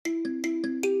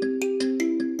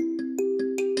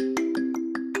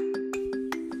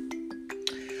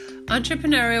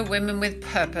Entrepreneurial Women with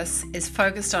Purpose is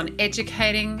focused on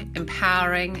educating,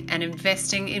 empowering, and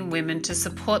investing in women to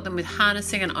support them with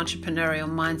harnessing an entrepreneurial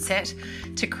mindset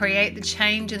to create the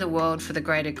change in the world for the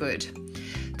greater good.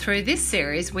 Through this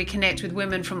series, we connect with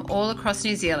women from all across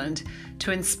New Zealand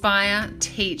to inspire,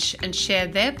 teach, and share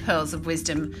their pearls of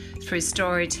wisdom through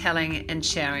storytelling and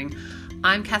sharing.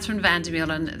 I'm Catherine van der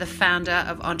Meulen, the founder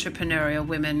of Entrepreneurial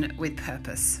Women with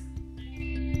Purpose.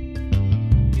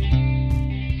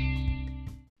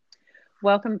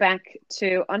 Welcome back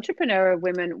to Entrepreneurial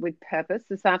Women with Purpose.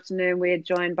 This afternoon, we are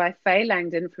joined by Faye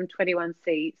Langdon from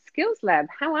 21C Skills Lab.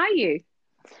 How are you?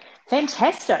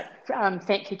 Fantastic.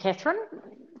 Thank you, Catherine.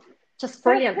 Just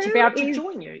brilliant to be able to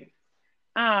join you.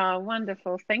 Ah,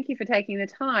 wonderful. Thank you for taking the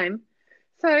time.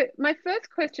 So my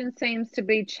first question seems to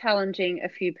be challenging a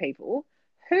few people.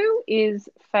 Who is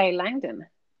Faye Langdon?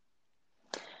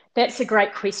 That's a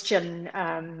great question,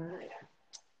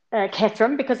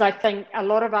 Catherine, because I think a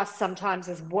lot of us sometimes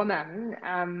as women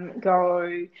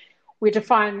we're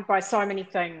defined by so many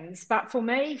things. But for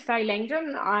me, Faye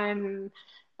Langdon, I'm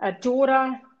a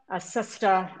daughter, a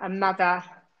sister, a mother,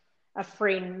 a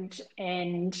friend,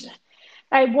 and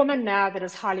a woman now that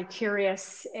is highly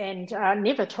curious and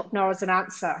never took no as an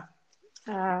answer.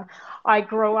 I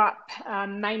grew up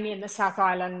mainly in the South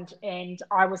Island, and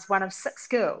I was one of 6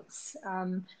 girls.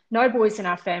 No boys in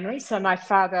our family, so my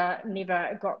father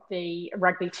never got the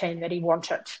rugby team that he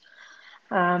wanted.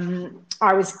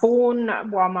 I was born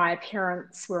while my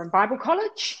parents were in Bible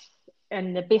college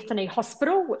in the Bethany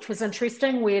Hospital, which was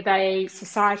interesting, where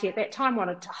society at that time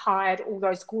wanted to hide all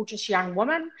those gorgeous young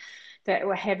women that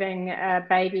were having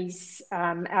babies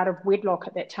out of wedlock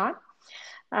at that time.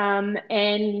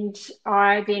 And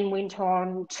I then went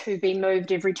on to be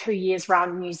moved every 2 years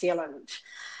around New Zealand.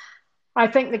 I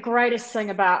think the greatest thing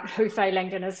about who Faye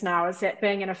Langdon is now is that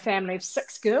being in a family of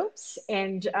 6 girls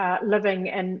and living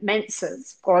in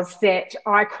manses was that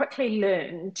I quickly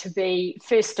learned to be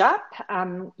first up.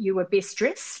 You were best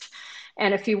dressed.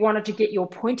 And if you wanted to get your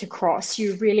point across,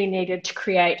 you really needed to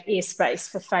create airspace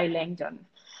for Faye Langdon.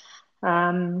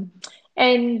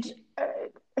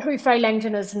 Who Faye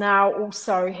Langdon is now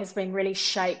also has been really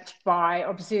shaped by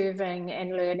observing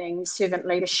and learning servant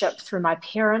leadership through my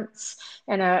parents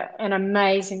and an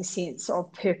amazing sense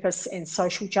of purpose and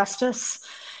social justice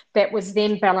that was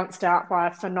then balanced out by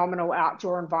a phenomenal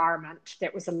outdoor environment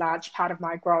that was a large part of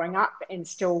my growing up and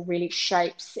still really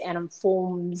shapes and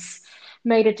informs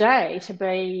me today to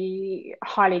be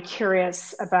highly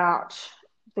curious about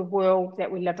the world that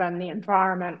we live in, the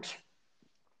environment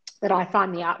that I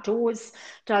find the outdoors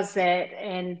does that,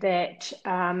 and that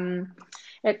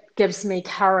it gives me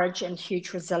courage and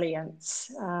huge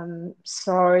resilience.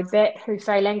 So that who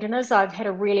Faye Langdon is. I've had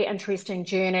a really interesting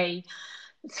journey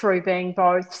through being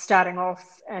both starting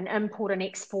off in import and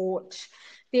export,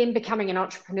 then becoming an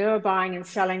entrepreneur, buying and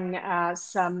selling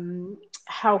some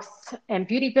health and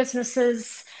beauty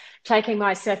businesses, taking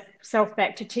myself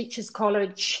back to Teachers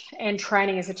College and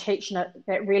training as a teacher.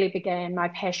 That really began my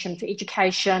passion for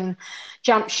education,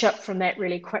 jumped ship from that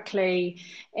really quickly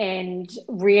and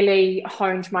really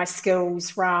honed my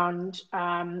skills around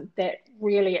that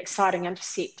really exciting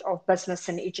intersect of business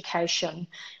and education.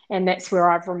 And that's where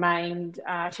I've remained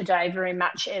today very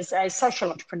much as a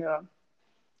social entrepreneur.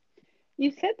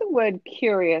 You said the word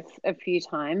curious a few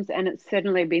times, and it's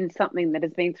certainly been something that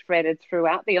has been threaded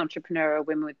throughout the Entrepreneurial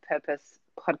Women with Purpose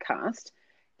podcast.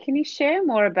 Can you share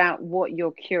more about what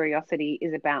your curiosity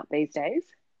is about these days?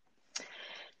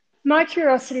 My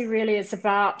curiosity really is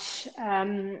about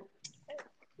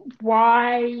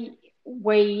why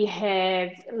we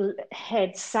have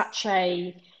had such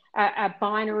a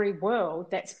binary world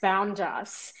that's bound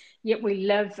us, yet we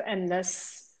live in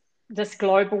this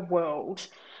global world.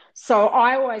 So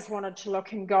I always wanted to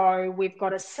look and go, we've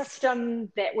got a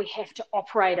system that we have to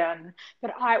operate in,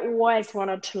 but I always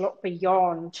wanted to look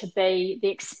beyond, to be the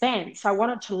expanse. I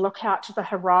wanted to look out to the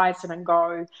horizon and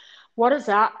go, what is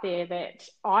out there that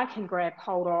I can grab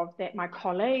hold of, that my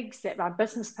colleagues, that my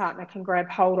business partner can grab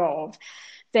hold of,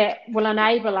 that will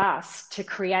enable us to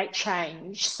create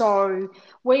change. So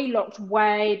we looked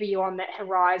way beyond that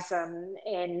horizon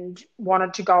and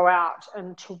wanted to go out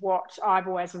into what I've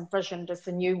always envisioned as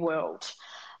the new world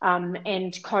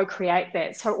and co-create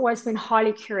that. So I've always been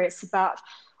highly curious about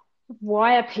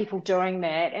why are people doing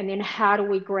that, and then how do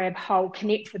we grab hold,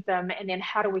 connect with them, and then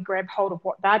how do we grab hold of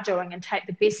what they're doing and take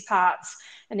the best parts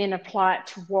and then apply it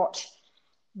to what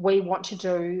we want to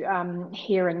do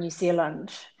here in New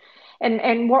Zealand.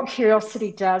 And what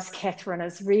curiosity does, Catherine,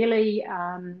 is really,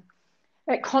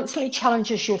 it constantly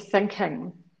challenges your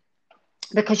thinking,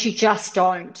 because you just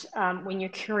don't, when you're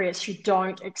curious, you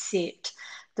don't accept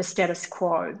the status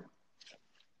quo.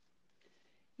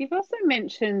 You've also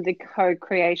mentioned the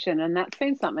co-creation, and that's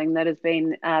been something that has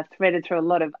been threaded through a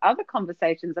lot of other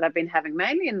conversations that I've been having,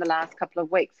 mainly in the last couple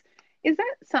of weeks. Is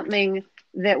that something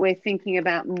that we're thinking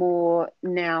about more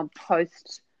now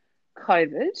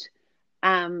post-COVID,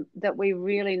 that we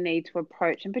really need to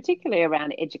approach, and particularly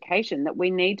around education, that we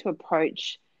need to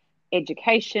approach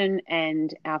education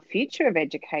and our future of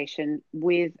education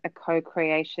with a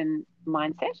co-creation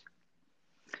mindset?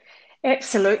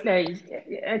 Absolutely,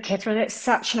 Catherine, that's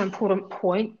such an important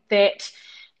point that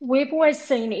we've always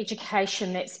seen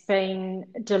education that's been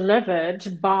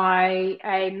delivered by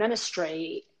a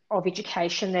ministry of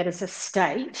education that is a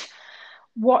state.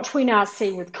 What we now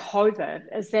see with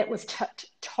COVID is that was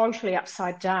totally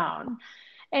upside down.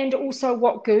 And also,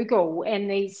 what Google and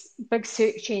these big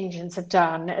search engines have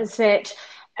done is that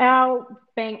our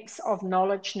banks of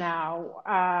knowledge now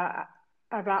are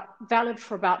valid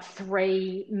for about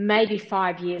 3, maybe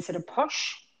 5 years at a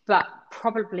push, but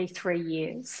probably 3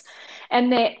 years.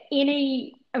 And that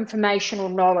any information or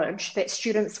knowledge that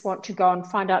students want to go and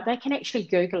find out, they can actually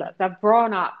Google it. They've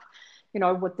grown up,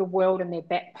 with the world in their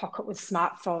back pocket with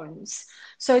smartphones.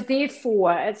 So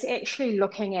therefore, it's actually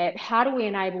looking at how do we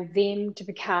enable them to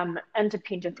become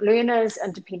independent learners,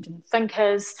 independent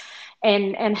thinkers,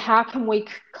 and how can we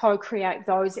co-create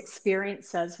those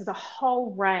experiences with a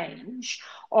whole range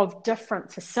of different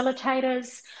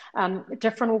facilitators,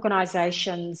 different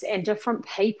organisations, and different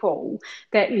people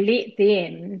that let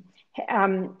them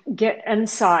get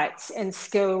insights and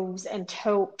skills and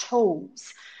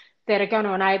tools that are going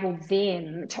to enable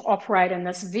them to operate in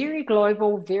this very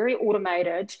global, very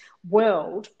automated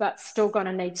world, but still going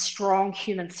to need strong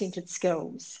human-centered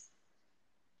skills.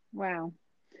 Wow.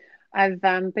 I've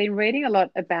been reading a lot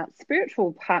about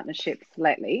spiritual partnerships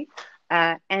lately,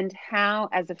 and how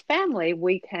as a family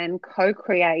we can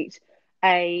co-create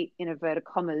a, in inverted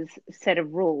commas, set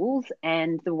of rules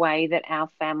and the way that our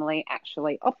family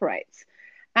actually operates.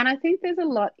 And I think there's a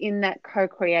lot in that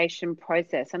co-creation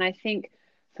process. And I think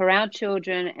for our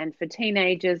children and for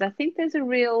teenagers, I think there's a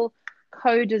real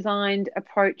co-designed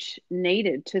approach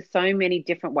needed to so many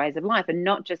different ways of life, and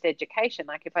not just education.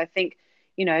 Like if I think,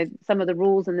 some of the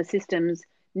rules and the systems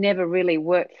never really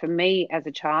worked for me as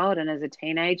a child and as a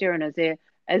teenager and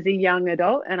as a young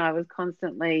adult, and I was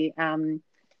constantly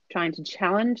trying to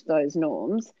challenge those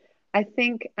norms. I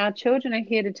think our children are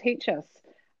here to teach us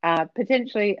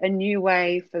potentially a new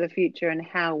way for the future, and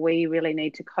how we really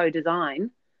need to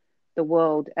co-design the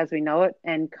world as we know it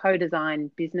and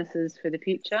co-design businesses for the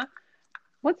future.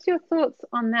 What's your thoughts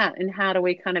on that, and how do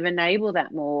we kind of enable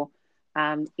that more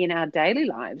in our daily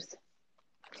lives?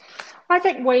 I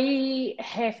think we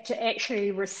have to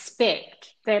actually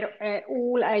respect that at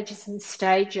all ages and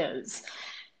stages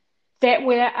that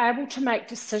we're able to make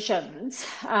decisions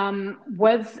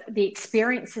with the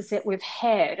experiences that we've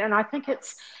had. And I think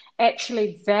it's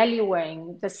actually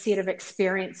valuing the set of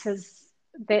experiences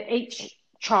that each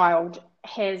child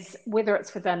has, whether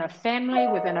it's within a family,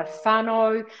 within a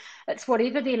whānau, it's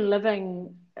whatever their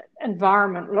living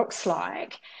environment looks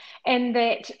like, and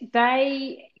that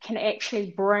they can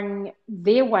actually bring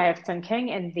their way of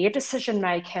thinking and their decision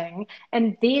making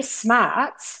and their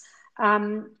smarts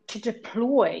to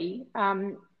deploy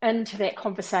into that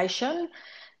conversation,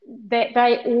 that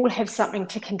they all have something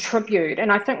to contribute.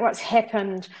 And I think what's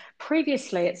happened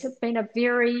previously, it's been a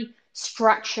very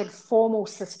structured, formal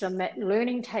system that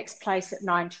learning takes place at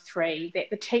 9 to 3, that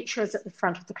the teacher is at the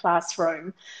front of the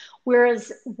classroom.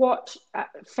 Whereas what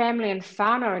family and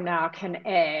whānau now can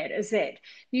add is that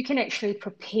you can actually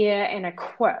prepare and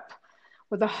equip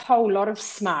with a whole lot of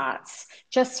smarts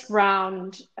just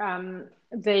around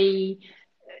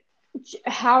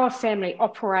how a family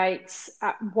operates,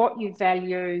 what you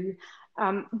value,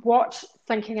 what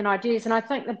thinking and ideas. And I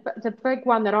think the big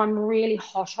one that I'm really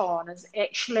hot on is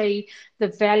actually the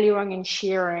valuing and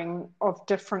sharing of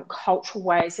different cultural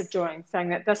ways of doing things,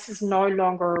 that this is no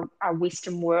longer a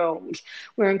Western world.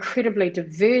 We're incredibly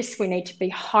diverse. We need to be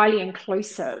highly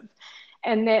inclusive.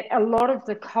 And that a lot of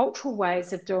the cultural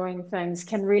ways of doing things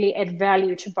can really add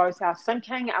value to both our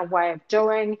thinking, our way of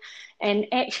doing, and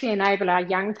actually enable our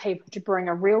young people to bring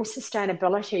a real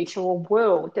sustainability to a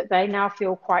world that they now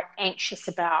feel quite anxious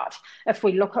about, if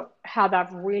we look at how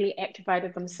they've really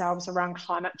activated themselves around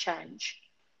climate change.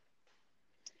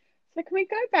 So can we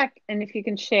go back, and if you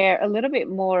can share a little bit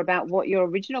more about what your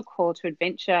original call to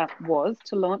adventure was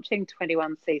to launching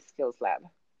 21C Skills Lab?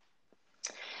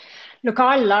 Look,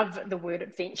 I love the word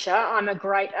adventure. I'm a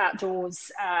great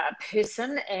outdoors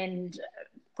person, and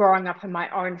growing up in my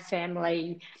own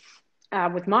family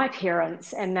with my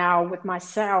parents, and now with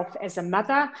myself as a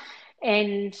mother.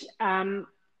 And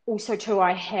also too,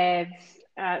 I have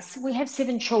so we have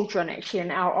 7 children actually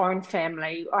in our own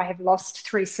family. I have lost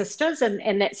 3 sisters,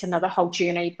 and that's another whole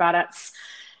journey. But it's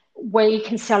we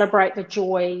can celebrate the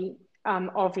joy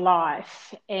of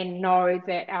life and know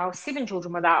that our 7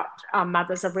 children without our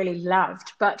mothers are really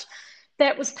loved. But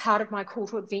that was part of my call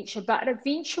to adventure. But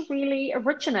adventure really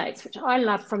originates, which I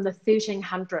love, from the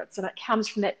 1300s, and it comes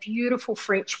from that beautiful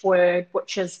French word,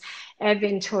 which is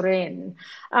aventurin,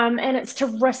 and it's to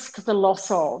risk the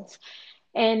loss of.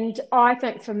 And I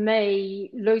think for me,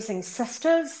 losing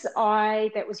sisters,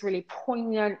 I that was really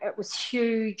poignant. It was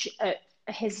huge. It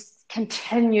has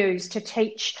continues to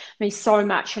teach me so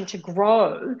much and to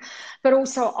grow. But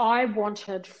also, I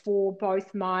wanted for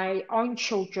both my own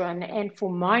children and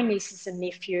for my nieces and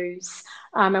nephews,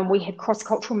 and we had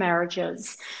cross-cultural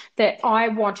marriages, that I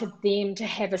wanted them to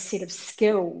have a set of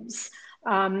skills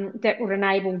that would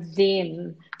enable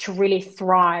them to really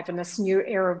thrive in this new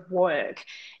era of work.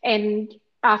 And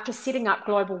after setting up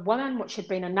Global Women, which had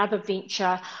been another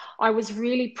venture, I was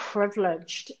really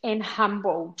privileged and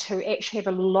humbled to actually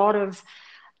have a lot of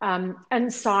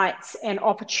insights and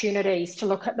opportunities to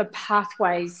look at the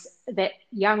pathways that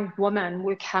young women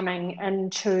were coming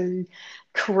into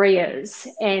careers.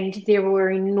 And there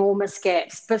were enormous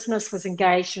gaps. Business was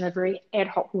engaged in a very ad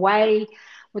hoc way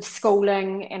with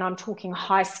schooling, and I'm talking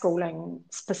high schooling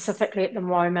specifically at the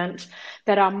moment,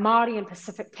 that our Māori and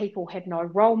Pacific people had no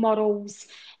role models,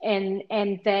 and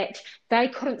that they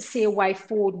couldn't see a way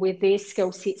forward where their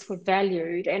skill sets were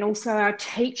valued. And also our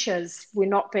teachers were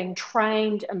not being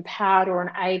trained, empowered or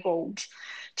enabled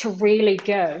to really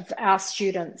give our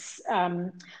students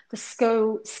the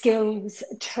skills,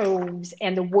 tools,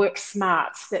 and the work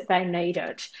smarts that they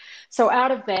needed. So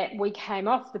out of that, we came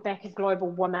off the back of Global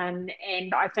Women,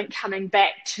 and I think coming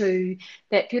back to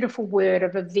that beautiful word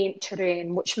of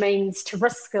aventuring, which means to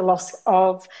risk the loss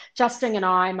of. Justin and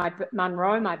I,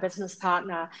 Munro, my business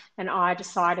partner, and I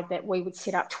decided that we would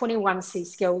set up 21C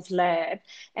Skills Lab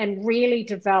and really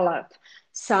develop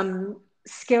some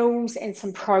skills and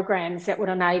some programs that would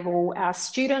enable our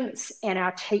students and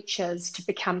our teachers to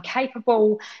become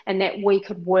capable, and that we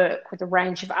could work with a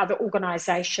range of other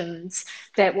organisations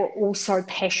that were also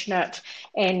passionate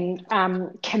and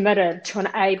committed to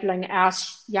enabling our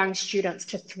young students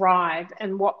to thrive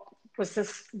in what was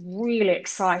this really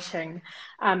exciting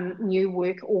new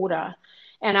work order.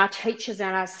 And our teachers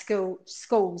and our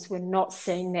schools were not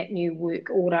seeing that new work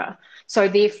order. So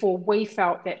therefore, we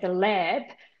felt that the lab,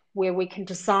 where we can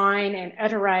design and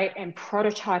iterate and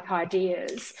prototype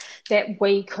ideas, that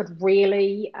we could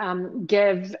really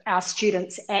give our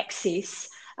students access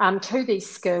to these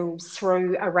skills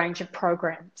through a range of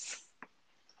programs.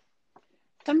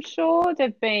 I'm sure there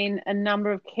have been a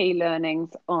number of key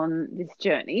learnings on this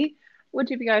journey. Would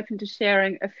you be open to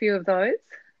sharing a few of those?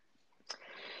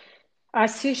 I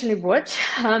certainly would.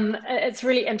 It's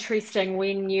really interesting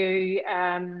when you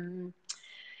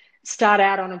start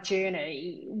out on a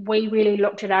journey. We really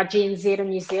looked at our Gen Z in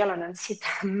New Zealand and said,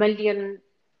 there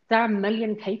are a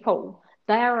million people.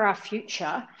 They are our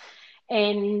future.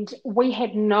 And we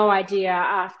had no idea,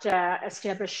 after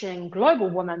establishing Global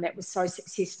Women that was so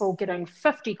successful, getting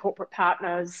 50 corporate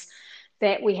partners,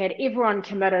 that we had everyone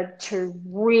committed to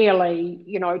really,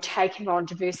 taking on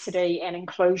diversity and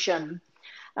inclusion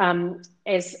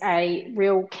as a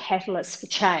real catalyst for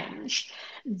change,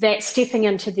 that stepping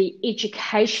into the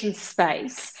education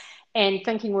space and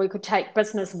thinking we could take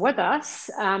business with us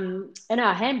in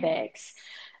our handbags,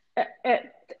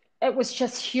 it was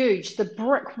just huge. The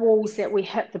brick walls that we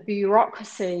hit, the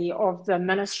bureaucracy of the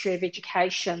Ministry of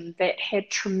Education that had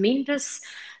tremendous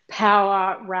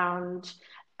power around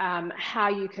how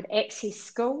you could access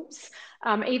schools,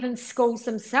 even schools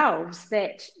themselves,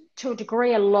 that to a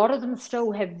degree, a lot of them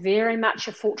still have very much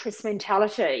a fortress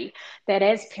mentality, that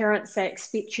as parents, they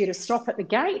expect you to stop at the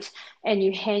gate and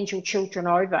you hand your children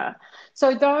over.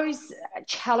 So those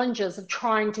challenges of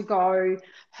trying to go,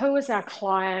 who is our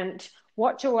client?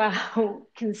 What do our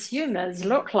consumers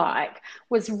look like,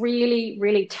 was really,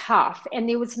 really tough. And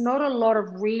there was not a lot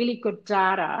of really good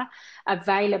data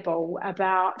available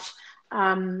about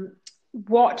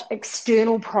what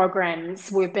external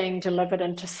programs were being delivered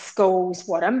into schools,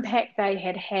 what impact they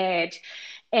had had,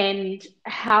 and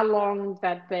how long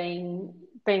they'd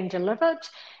been delivered,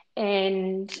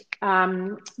 and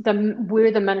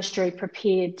were the ministry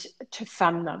prepared to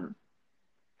fund them.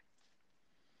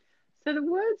 So the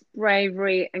words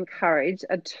bravery and courage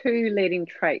are two leading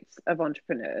traits of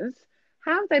entrepreneurs.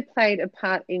 How have they played a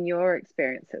part in your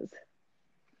experiences?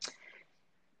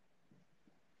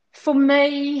 For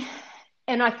me,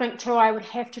 and I think too, I would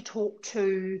have to talk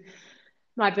to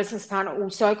my business partner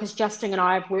also, because Justin and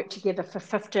I have worked together for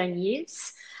 15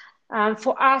 years.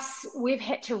 For us, we've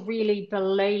had to really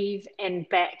believe and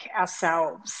back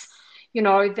ourselves,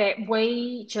 that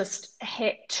we just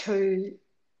had to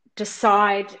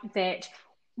decide that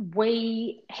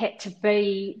we had to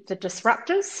be the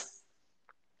disruptors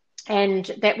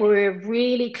and that we were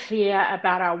really clear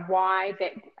about our why,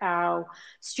 that our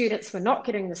students were not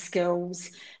getting the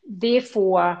skills.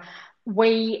 Therefore,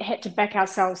 we had to back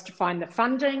ourselves to find the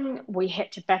funding. We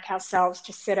had to back ourselves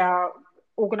to set our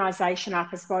organisation up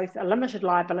as both a limited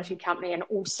liability company and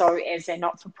also as a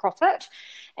not-for-profit.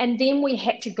 And then we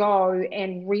had to go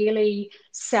and really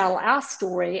sell our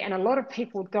story. And a lot of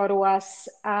people would go to us,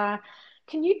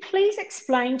 can you please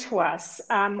explain to us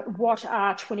what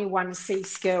are 21C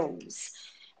skills?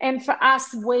 And for us,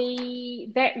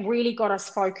 that really got us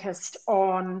focused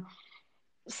on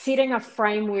setting a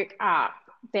framework up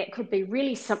that could be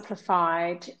really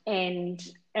simplified, and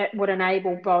it would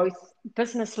enable both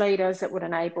business leaders, it would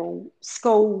enable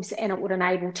schools, and it would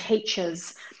enable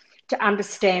teachers to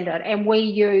understand it. And we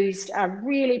used a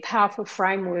really powerful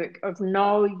framework of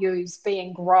know, use, be,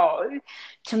 and grow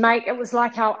to make it was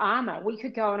like our armor. We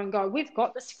could go in and go, we've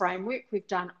got this framework, we've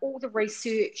done all the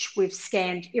research, we've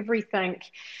scanned everything,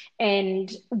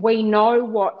 and we know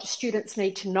what students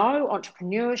need to know: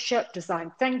 entrepreneurship,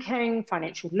 design thinking,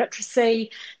 financial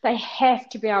literacy. They have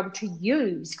to be able to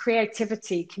use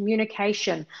creativity,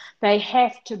 communication. They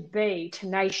have to be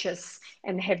tenacious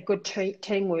and have good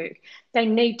teamwork. They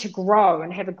need to grow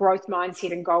and have a growth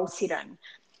mindset and goal setting.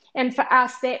 And for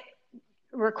us, that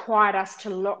required us to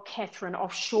look, Catherine,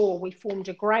 offshore. We formed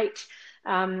a great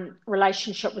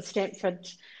relationship with Stanford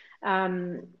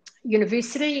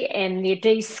University and their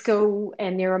D School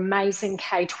and their amazing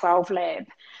K-12 lab,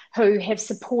 who have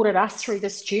supported us through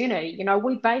this journey.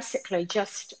 We basically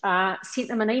just sent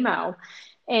them an email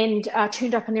and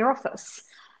turned up in their office.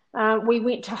 We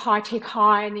went to High Tech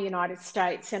High in the United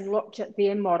States and looked at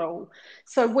their model.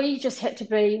 So we just had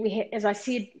to as I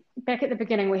said back at the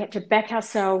beginning, we had to back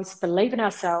ourselves, believe in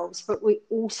ourselves, but we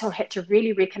also had to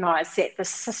really recognise that the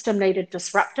system needed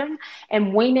disrupting,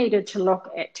 and we needed to look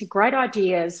to great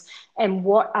ideas and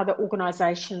what other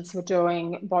organisations were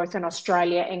doing both in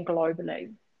Australia and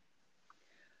globally.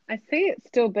 I see it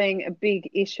still being a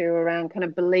big issue around kind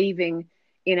of believing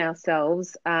in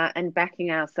ourselves and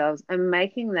backing ourselves and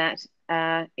making that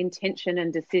intention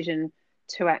and decision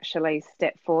to actually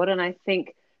step forward. And I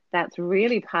think that's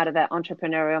really part of that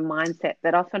entrepreneurial mindset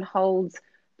that often holds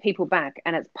people back.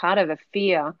 And it's part of a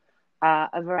fear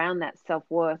of around that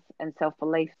self-worth and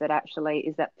self-belief that actually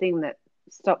is that thing that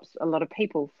stops a lot of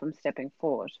people from stepping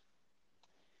forward.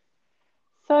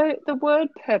 So the word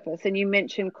purpose, and you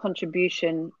mentioned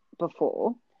contribution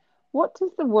before. What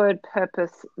does the word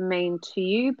purpose mean to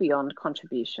you beyond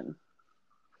contribution?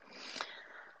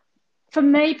 For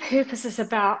me, purpose is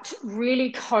about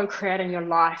really co-creating your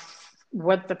life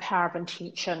with the power of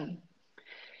intention.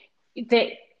 That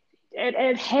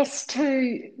it has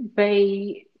to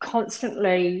be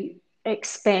constantly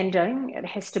expanding, it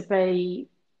has to be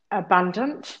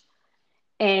abundant,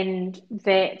 and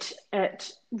that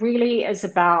it really is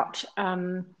about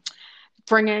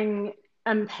bringing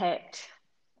impact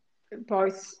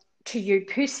both to you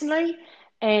personally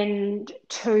and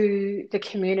to the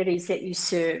communities that you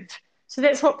serve. So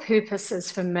that's what purpose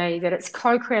is for me, that it's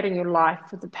co-creating your life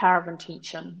with the power of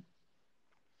intention.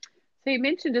 So you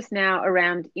mentioned just now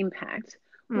around impact.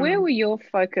 Where will your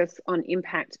focus on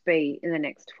impact be in the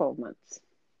next 12 months?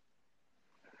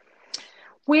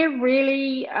 We're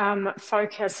really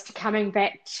focused, coming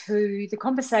back to the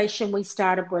conversation we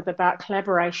started with about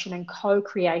collaboration and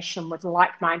co-creation with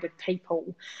like-minded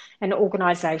people and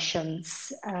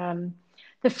organisations.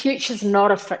 The future's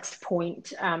not a fixed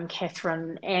point,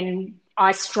 Catherine, and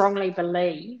I strongly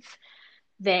believe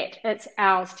that it's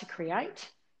ours to create,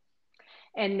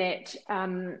 and that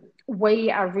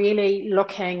we are really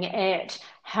looking at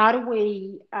how do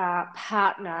we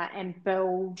partner and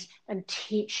build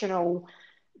intentional,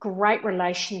 great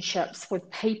relationships with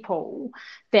people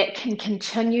that can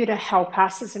continue to help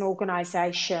us as an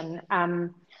organisation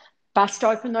bust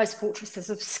open those fortresses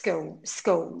of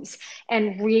schools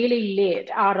and really let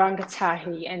our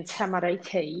rangatahi and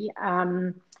tamariki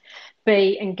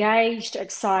be engaged,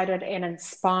 excited and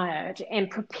inspired and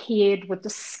prepared with the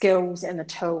skills and the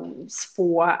tools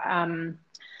for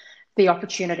the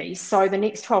opportunities. So the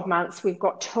next 12 months, we've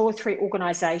got 2 or 3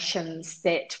 organisations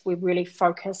that we're really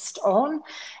focused on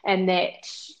and that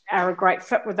are a great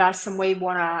fit with us, and we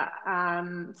want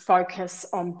to focus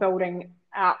on building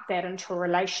out that into a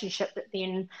relationship that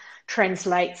then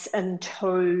translates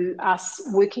into us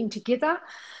working together.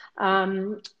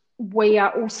 we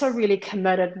are also really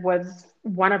committed with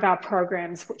one of our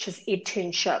programs, which is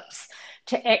EdTernships,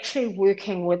 to actually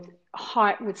working with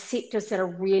sectors that are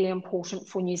really important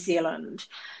for New Zealand,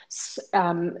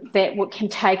 that can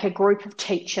take a group of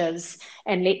teachers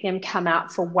and let them come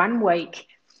out for 1 week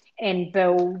and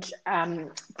build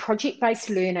project-based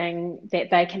learning that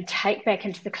they can take back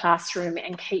into the classroom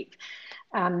and keep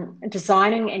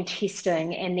designing and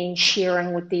testing and then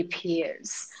sharing with their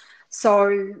peers.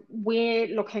 So we're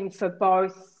looking for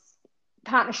both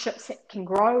partnerships that can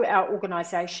grow our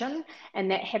organisation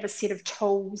and that have a set of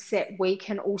tools that we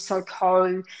can also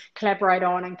collaborate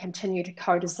on and continue to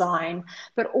co-design.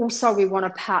 But also we want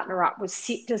to partner up with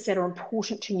sectors that are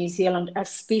important to New Zealand,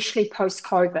 especially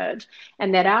post-COVID,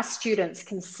 and that our students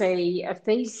can see if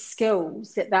these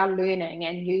skills that they're learning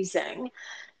and using,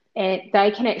 and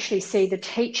they can actually see the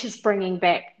teachers bringing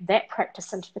back that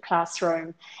practice into the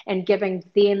classroom and giving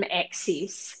them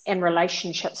access and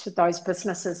relationships with those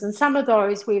businesses. And some of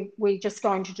those, we're just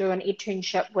going to do an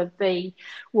internship with the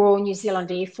Royal New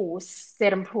Zealand Air Force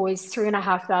that employs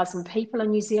 3,500 people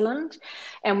in New Zealand.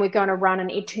 And we're going to run an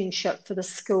internship for the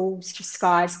Schools to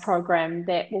Skies program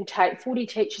that will take 40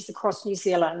 teachers across New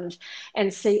Zealand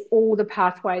and see all the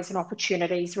pathways and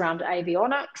opportunities around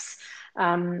avionics,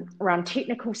 around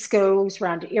technical skills,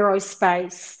 around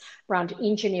aerospace, around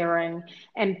engineering,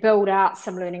 and build out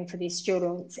some learning for their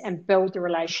students and build the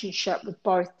relationship with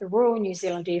both the Royal New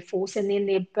Zealand Air Force and then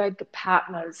their big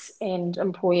partners and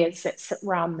employers that sit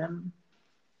around them.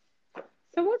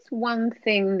 So what's one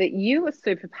thing that you are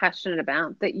super passionate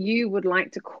about that you would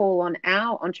like to call on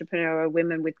our Entrepreneurial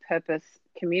Women with Purpose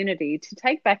community to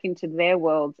take back into their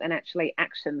worlds and actually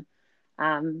action?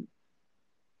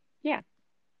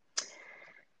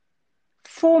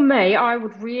 For me, I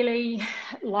would really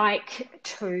like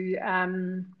to,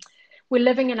 we're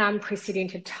living in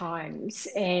unprecedented times,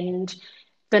 and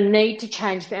the need to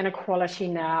change the inequality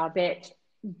now,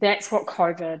 that's what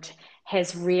COVID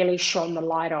has really shone the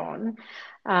light on,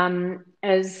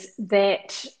 is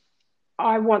that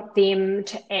I want them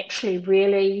to actually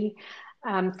really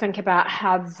think about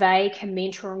how they can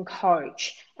mentor and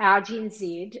coach our Gen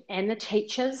Z and the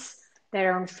teachers that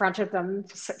are in front of them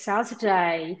for 6 hours a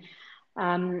day,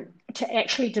 to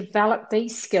actually develop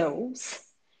these skills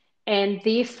and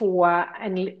therefore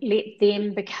let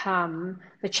them become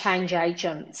the change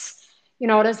agents. You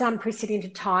know, it is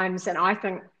unprecedented times, and I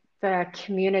think the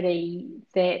community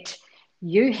that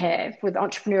you have with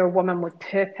Entrepreneurial Women with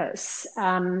Purpose,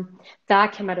 they're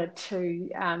committed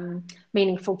to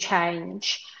meaningful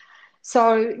change.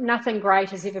 So nothing great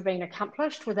has ever been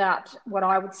accomplished without what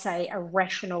I would say a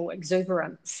rational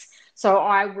exuberance. So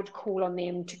I would call on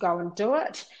them to go and do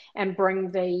it and bring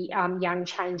the young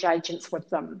change agents with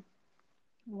them.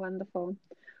 Wonderful.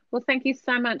 Well, thank you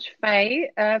so much, Faye,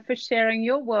 for sharing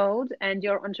your world and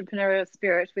your entrepreneurial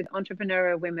spirit with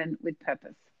Entrepreneurial Women with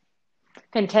Purpose.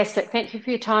 Fantastic. Thank you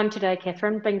for your time today,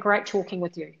 Catherine. Been great talking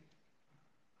with you.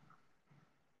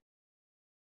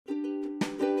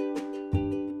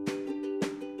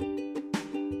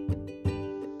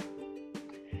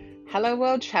 Hello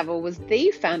World Travel was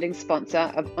the founding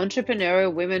sponsor of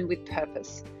Entrepreneurial Women with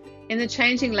Purpose. In the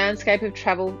changing landscape of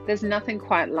travel, there's nothing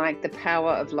quite like the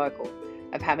power of local,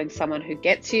 of having someone who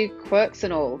gets you, quirks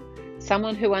and all,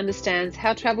 someone who understands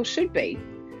how travel should be.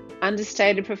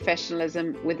 Understated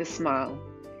professionalism with a smile.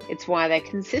 It's why they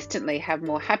consistently have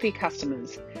more happy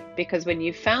customers, because when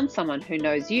you've found someone who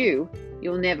knows you,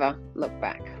 you'll never look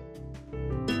back.